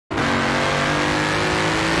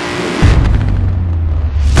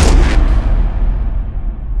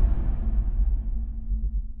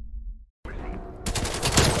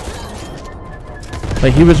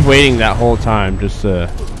Like, he was waiting that whole time just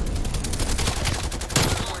to...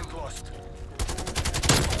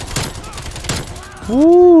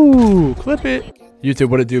 Ooh, clip it. YouTube,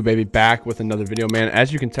 what it do, baby? Back with another video, man.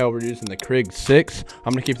 As you can tell, we're using the Krig 6.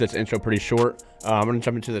 I'm going to keep this intro pretty short. I'm going to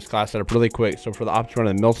jump into this class setup really quick. So for the ops,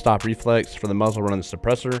 running the mill stop reflex. For the muzzle, running the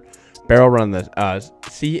suppressor. Barrel, running the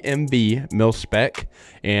CMB mill spec.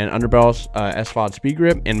 And underbarrels, SFOD speed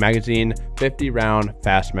grip. And magazine, 50 round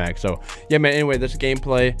fast mag. So yeah, man, anyway, this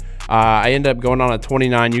gameplay, I end up going on a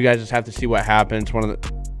 29. You guys just have to see what happens. One of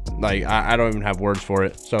the... Like, I don't even have words for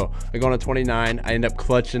it. So I go on a 29. I end up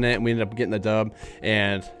clutching it, and we end up getting the dub.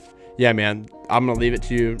 And yeah, man, I'm gonna leave it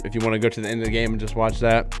to you. If you want to go to the end of the game and just watch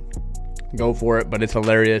that, go for it. But it's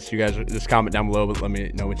hilarious. You guys just comment down below, but let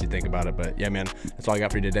me know what you think about it. But yeah, man, that's all I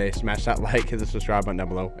got for you today. Smash that like, hit the subscribe button down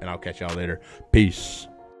below, and I'll catch y'all later. Peace.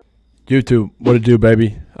 YouTube, what it do,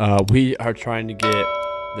 baby? We are trying to get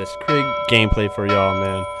this Krig gameplay for y'all,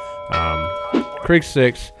 man. Krig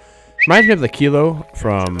 6 reminds me of the Kilo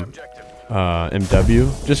from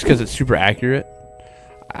MW, just because it's super accurate.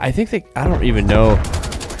 I think I don't even know.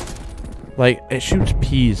 Like, it shoots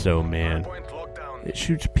peas though, man. It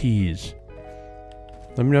shoots peas.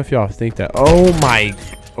 Let me know if y'all think that. Oh my.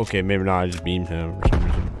 Okay, maybe not. I just beamed him for some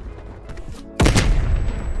reason.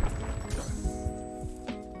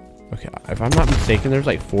 Okay, if I'm not mistaken, there's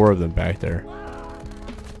like 4 of them back there.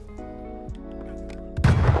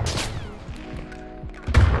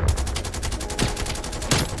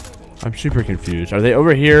 I'm super confused. Are they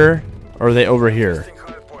over here or are they over here?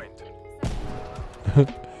 I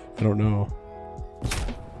don't know.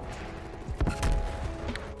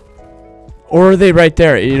 Or are they right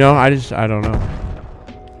there? You know, I don't know.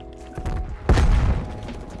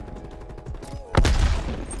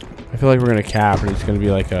 I feel like we're gonna cap and it's gonna be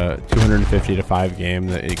like a 250 to 5 game.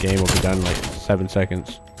 The game will be done in like 7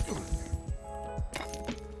 seconds.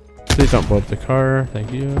 Please don't blow up the car.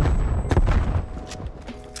 Thank you.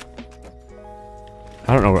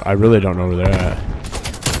 I don't know. I really don't know where they're at.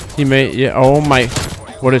 Teammate, yeah. Oh my.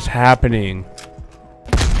 What is happening?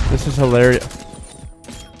 This is hilarious.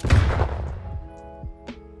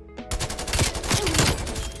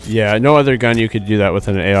 Yeah, no other gun you could do that with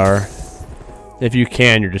an AR. If you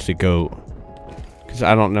can, you're just a goat. Because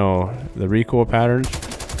I don't know the recoil patterns.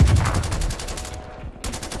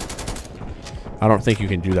 I don't think you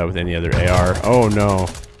can do that with any other AR. Oh no.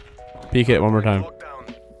 Peek it one more time.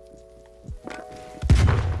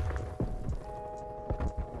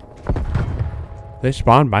 They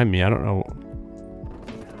spawned by me. I don't know.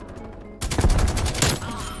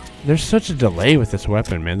 There's such a delay with this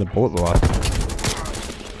weapon, man. The bullet velocity.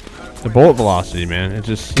 The bullet velocity, man. It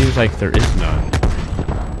just seems like there is none.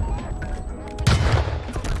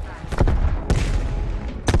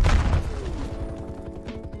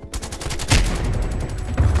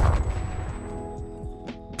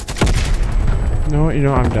 No, you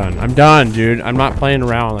know, I'm done. I'm done, dude. I'm not playing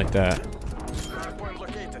around like that.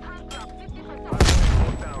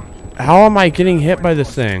 How am I getting hit by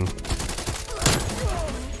this thing?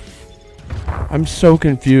 I'm so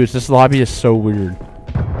confused. This lobby is so weird.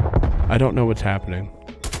 I don't know what's happening.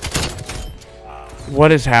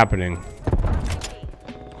 What is happening?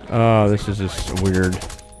 Oh, this is just weird.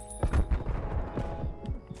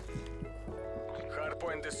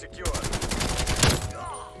 Hardpoint is secure.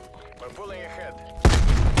 We're pulling ahead.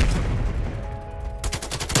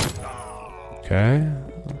 Okay.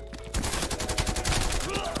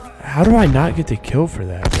 How do I not get the kill for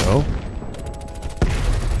that, bro?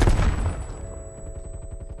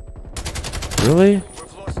 Really?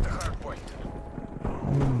 We've lost the hard point.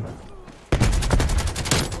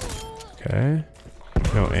 Okay.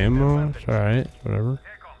 No ammo. It's alright. Whatever.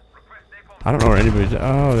 I don't know where anybody's.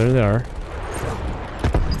 Oh, there they are.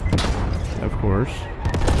 Of course.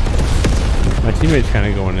 My teammate's kind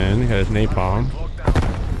of going in. He got his napalm.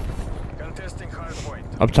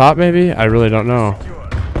 Up top, maybe? I really don't know.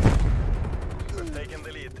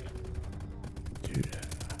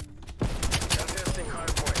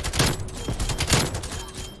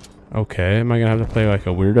 Okay, am I gonna have to play like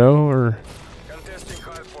a weirdo or?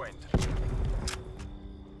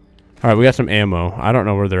 Alright, we got some ammo. I don't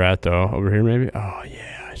know where they're at though. Over here maybe? Oh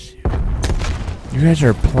yeah, I see you. You guys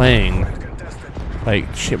are playing like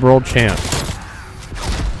world champs.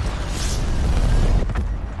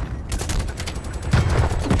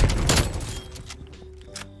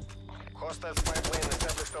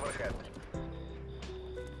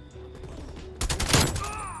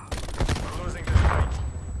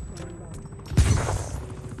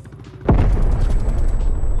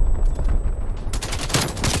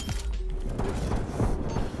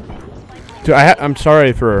 Dude, I'm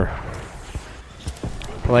sorry for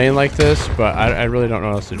playing like this, but I really don't know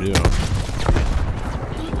what else to do.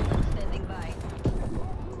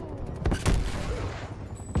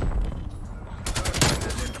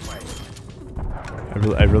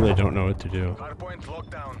 I really don't know what to do. Hardpoint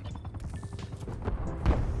locked down.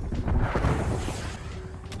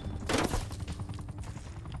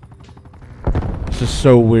 This is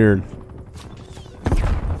so weird.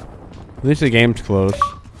 At least the game's close.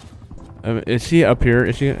 Is he up here?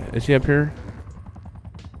 Is he up here?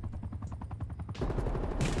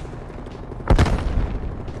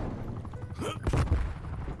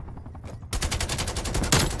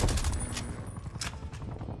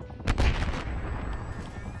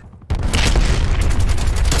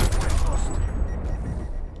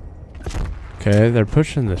 Okay, they're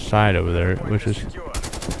pushing the side over there, which is...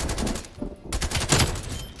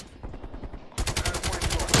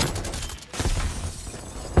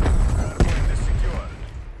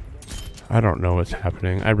 I don't know what's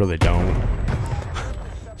happening. I really don't.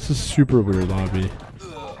 This is super weird lobby.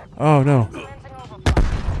 Oh no.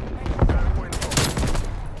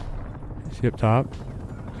 Is he up top?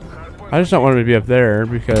 I just don't want him to be up there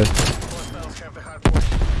because...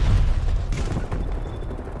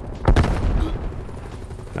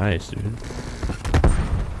 Nice, dude.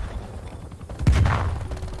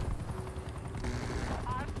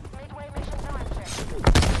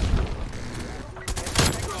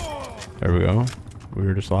 There we go.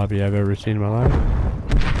 Weirdest lobby I've ever seen in my life.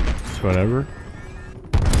 It's whatever.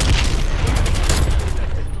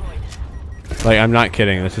 Like, I'm not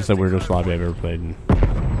kidding. This is the weirdest lobby I've ever played in.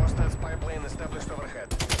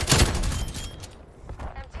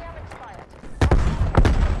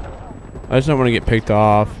 I just don't want to get picked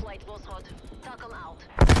off.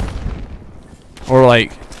 Or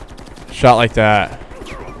like, shot like that.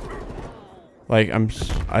 Like,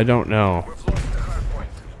 I don't know.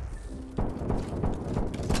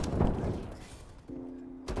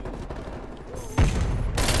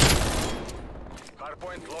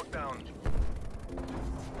 Hardpoint locked down.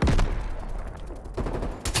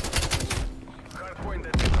 Hardpoint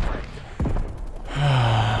identified.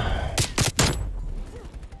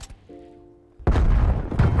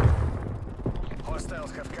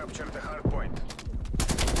 Hostiles have captured the hardpoint.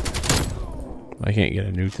 I can't get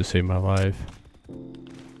a nuke to save my life.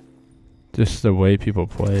 Just the way people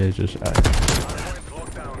play is just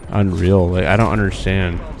unreal. Like, I don't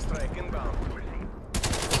understand.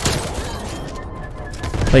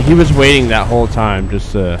 Like, he was waiting that whole time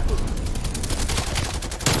just to...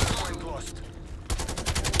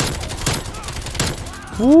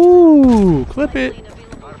 Ooh, clip it.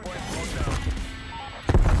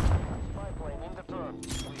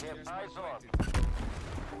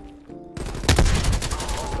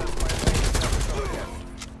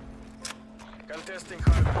 Contesting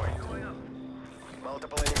hardpoint.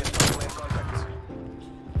 Multiple enemies in contact.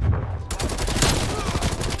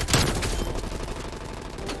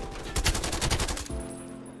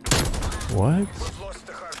 What? We've lost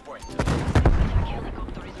the hardpoint.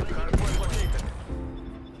 Hardpoint located.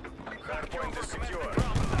 Hardpoint is secure.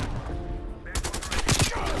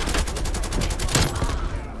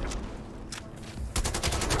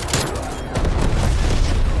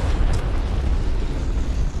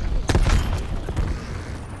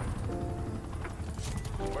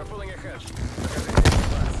 We're pulling ahead.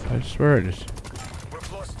 I swear it just...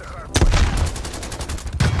 We've lost the hardpoint.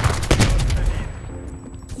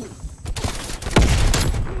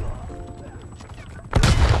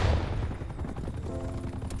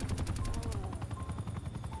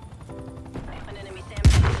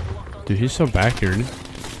 Dude, he's so back here. Dude.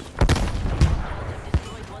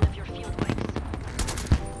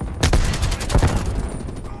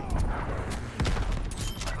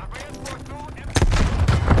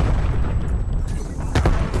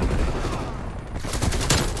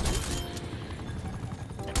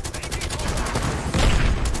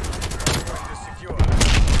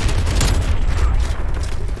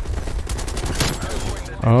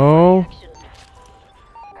 Oh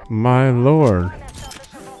my lord.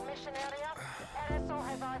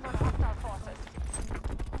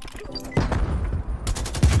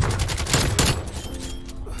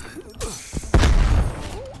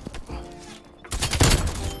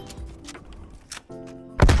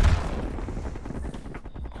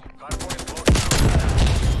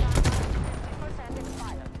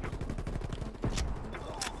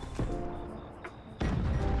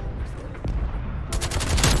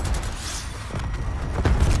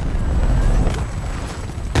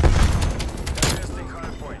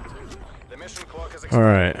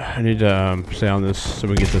 Alright, I need to stay on this so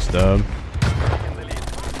we get this dub.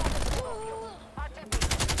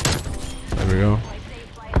 There we go.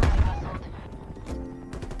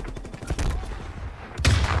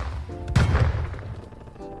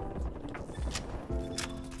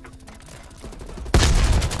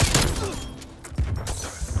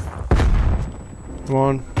 Come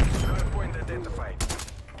on. Hardpoint identified.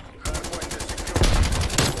 Hardpoint is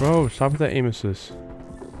secure. Bro, stop with that aim assist.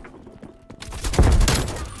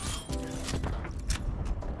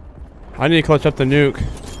 I need to clutch up the nuke.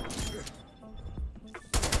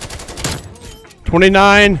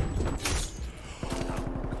 29.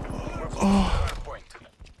 Hardpoint.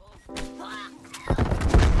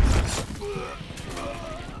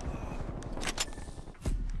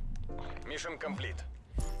 Mission complete.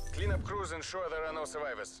 Clean up crews, ensure there are no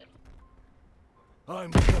survivors.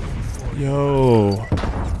 Yo.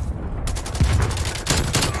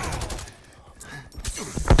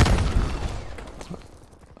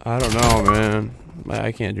 I don't know, man.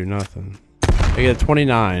 I can't do nothing. I get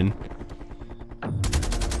 29.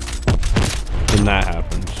 Then that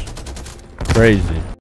happens. Crazy.